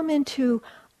come into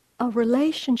a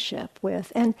relationship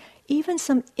with, and even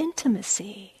some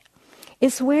intimacy.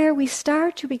 It's where we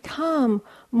start to become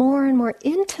more and more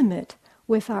intimate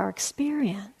with our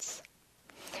experience.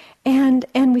 And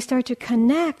we start to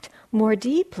connect more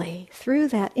deeply through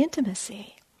that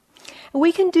intimacy. And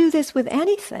we can do this with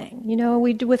anything.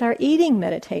 We do with our eating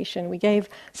meditation. We gave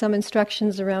some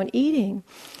instructions around eating.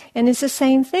 And it's the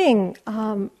same thing.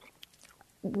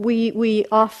 We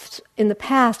oft in the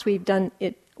past we've done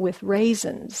it with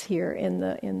raisins here in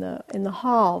the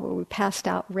hall where we passed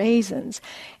out raisins,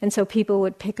 and so people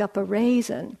would pick up a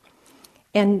raisin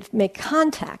and make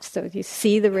contact. So you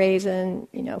see the raisin,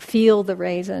 feel the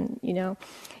raisin,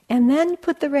 and then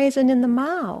put the raisin in the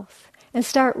mouth and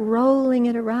start rolling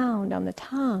it around on the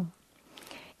tongue.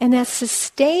 And that's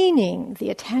sustaining the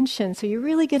attention. So you're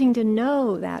really getting to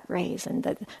know that raisin,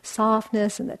 the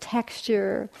softness and the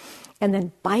texture, and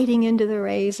then biting into the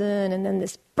raisin, and then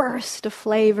this burst of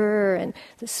flavor, and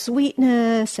the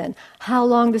sweetness, and how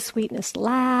long the sweetness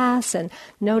lasts, and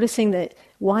noticing that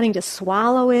wanting to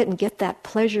swallow it and get that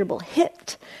pleasurable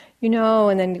hit,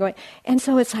 and then going. And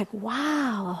so it's like,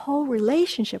 wow, a whole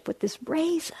relationship with this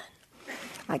raisin.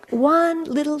 Like one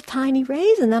little tiny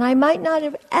raisin that I might not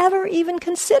have ever even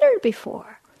considered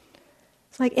before.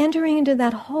 It's like entering into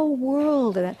that whole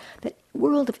world, that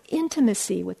world of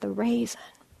intimacy with the raisin.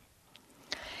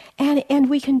 And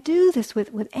we can do this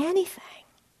with anything.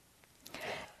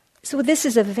 So this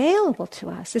is available to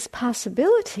us, this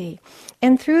possibility.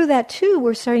 And through that too,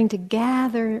 we're starting to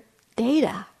gather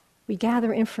data. We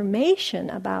gather information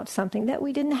about something that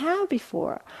we didn't have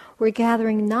before. We're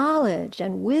gathering knowledge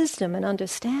and wisdom and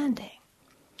understanding.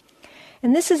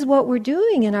 And this is what we're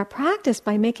doing in our practice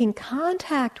by making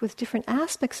contact with different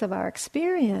aspects of our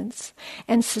experience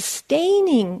and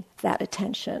sustaining that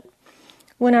attention.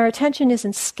 When our attention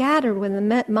isn't scattered, when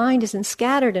the mind isn't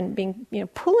scattered and being,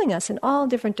 pulling us in all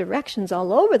different directions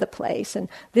all over the place, and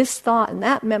this thought and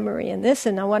that memory and this,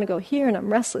 and I want to go here and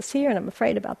I'm restless here and I'm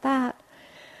afraid about that.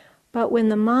 But when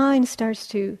the mind starts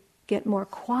to get more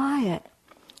quiet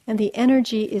and the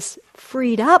energy is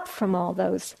freed up from all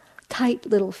those tight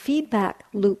little feedback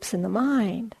loops in the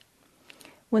mind,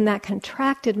 when that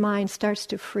contracted mind starts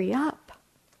to free up,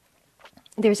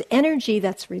 there's energy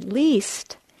that's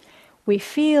released. We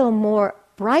feel more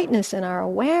brightness in our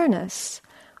awareness.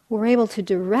 We're able to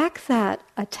direct that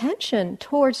attention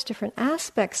towards different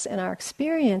aspects in our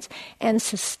experience and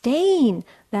sustain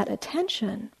that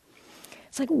attention.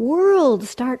 It's like worlds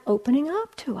start opening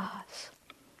up to us.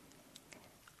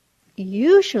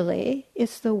 Usually,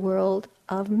 it's the world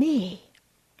of me,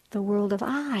 the world of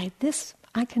I.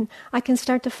 I can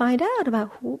start to find out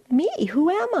about me. Who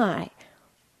am I?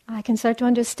 I can start to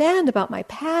understand about my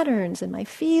patterns and my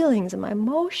feelings and my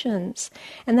emotions.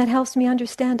 And that helps me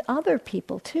understand other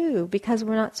people too, because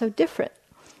we're not so different.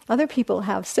 Other people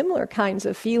have similar kinds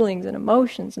of feelings and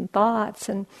emotions and thoughts.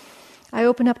 And I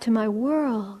open up to my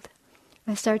world.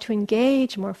 I start to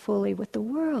engage more fully with the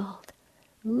world.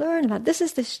 Learn about this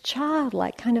is this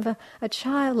childlike, kind of a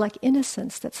childlike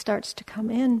innocence that starts to come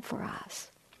in for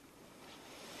us.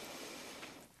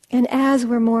 And as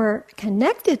we're more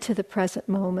connected to the present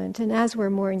moment, and as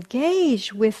we're more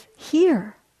engaged with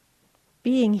here,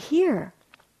 being here,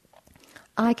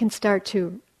 I can start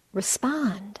to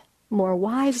respond more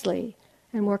wisely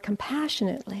and more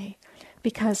compassionately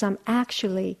because I'm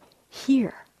actually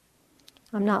here.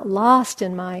 I'm not lost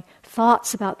in my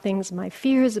thoughts about things, my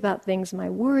fears about things, my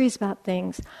worries about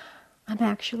things. I'm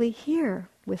actually here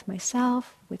with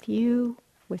myself, with you,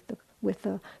 with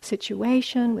the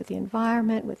situation, with the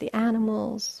environment, with the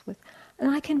animals,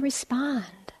 and I can respond.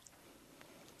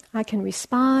 I can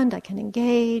respond, I can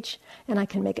engage, and I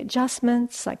can make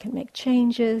adjustments, I can make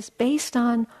changes based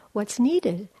on what's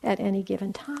needed at any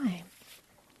given time.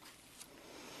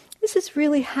 This is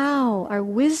really how our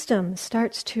wisdom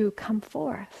starts to come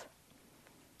forth.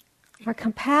 Our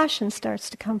compassion starts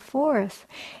to come forth,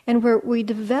 and we're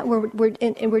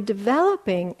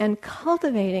developing and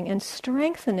cultivating and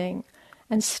strengthening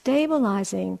and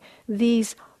stabilizing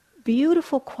these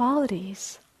beautiful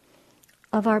qualities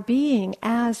of our being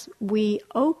as we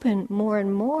open more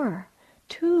and more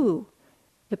to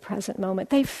the present moment.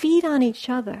 They feed on each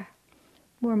other.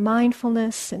 More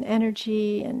mindfulness and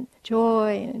energy and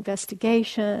joy and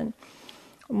investigation,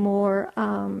 more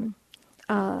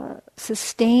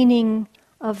sustaining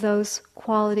of those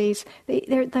qualities.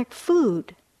 They're like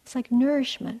food. It's like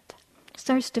nourishment. It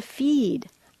starts to feed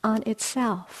on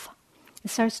itself. It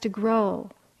starts to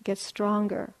grow, get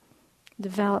stronger,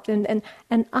 develop. And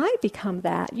I become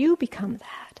that. You become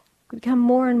that. We become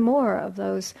more and more of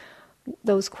those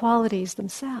qualities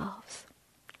themselves.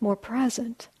 More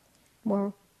present.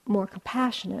 More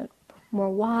compassionate,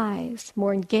 more wise,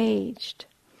 more engaged.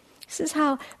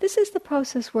 This is the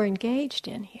process we're engaged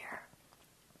in here.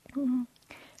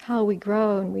 How we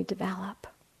grow and we develop.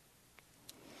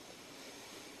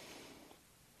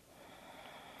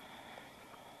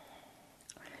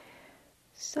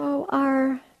 So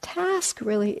our task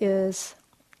really is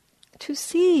to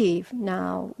see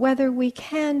now whether we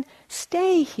can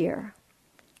stay here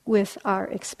with our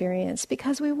experience,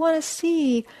 because we want to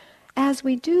see, as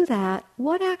we do that,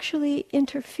 what actually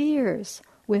interferes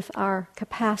with our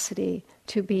capacity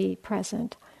to be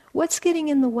present. What's getting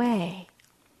in the way?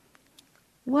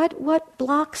 What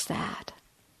blocks that?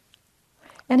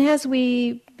 And as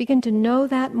we begin to know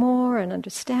that more and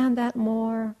understand that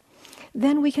more,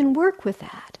 then we can work with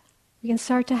that.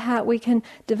 We can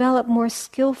develop more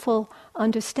skillful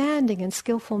understanding and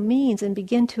skillful means and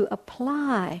begin to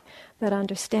apply that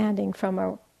understanding from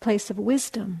a place of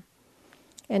wisdom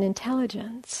and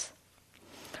intelligence.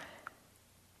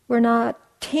 We're not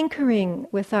tinkering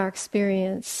with our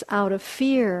experience out of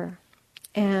fear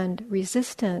and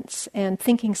resistance and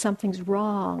thinking something's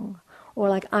wrong, or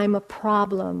like I'm a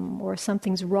problem, or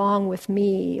something's wrong with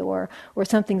me, or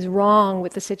something's wrong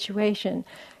with the situation.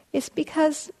 It's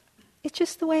because it's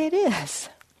just the way it is.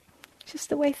 It's just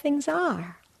the way things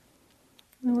are.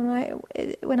 And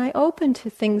when I open to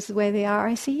things the way they are,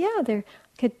 I see, there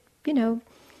could,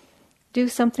 do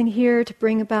something here to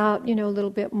bring about, a little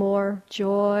bit more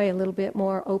joy, a little bit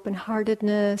more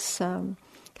open-heartedness, kind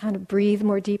of breathe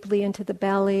more deeply into the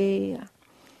belly,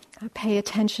 pay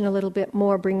attention a little bit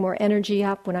more, bring more energy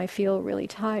up when I feel really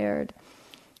tired.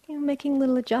 Making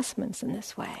little adjustments in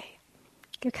this way.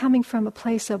 You're coming from a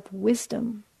place of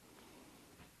wisdom,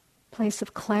 place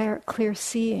of clear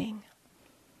seeing.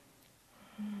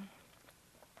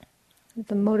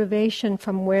 The motivation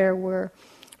from where we're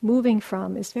moving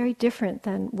from is very different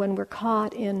than when we're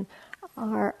caught in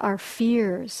our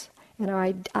fears and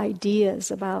our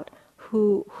ideas about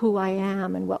who I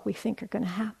am and what we think are going to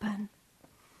happen.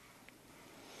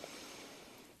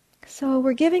 So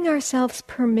we're giving ourselves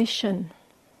permission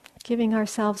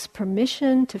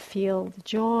to feel the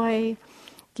joy,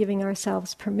 giving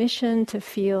ourselves permission to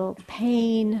feel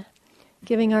pain,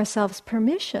 giving ourselves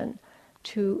permission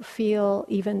to feel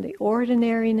even the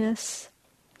ordinariness.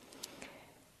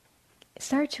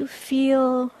 Start to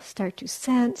feel, start to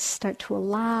sense, start to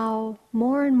allow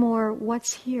more and more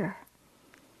what's here,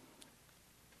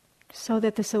 so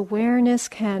that this awareness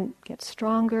can get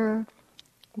stronger,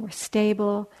 more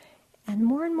stable, and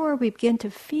more we begin to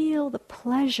feel the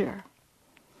pleasure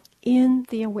in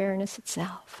the awareness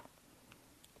itself.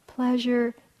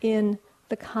 Pleasure in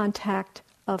the contact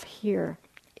of here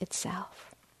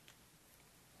itself.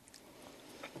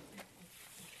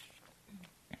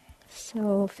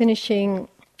 So finishing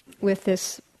with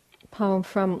this poem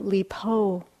from Li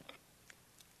Po.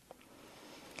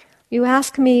 You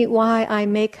ask me why I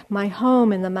make my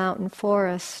home in the mountain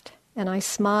forest, and I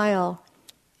smile,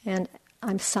 and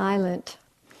I'm silent,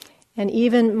 and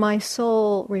even my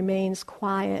soul remains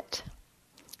quiet.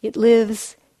 It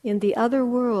lives in the other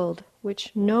world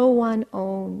which no one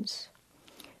owns.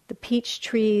 The peach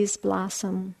trees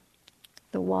blossom,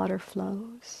 the water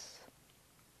flows.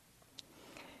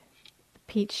 The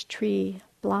peach tree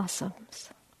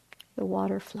blossoms, the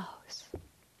water flows.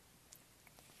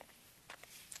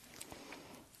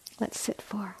 Let's sit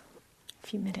for a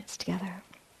few minutes together.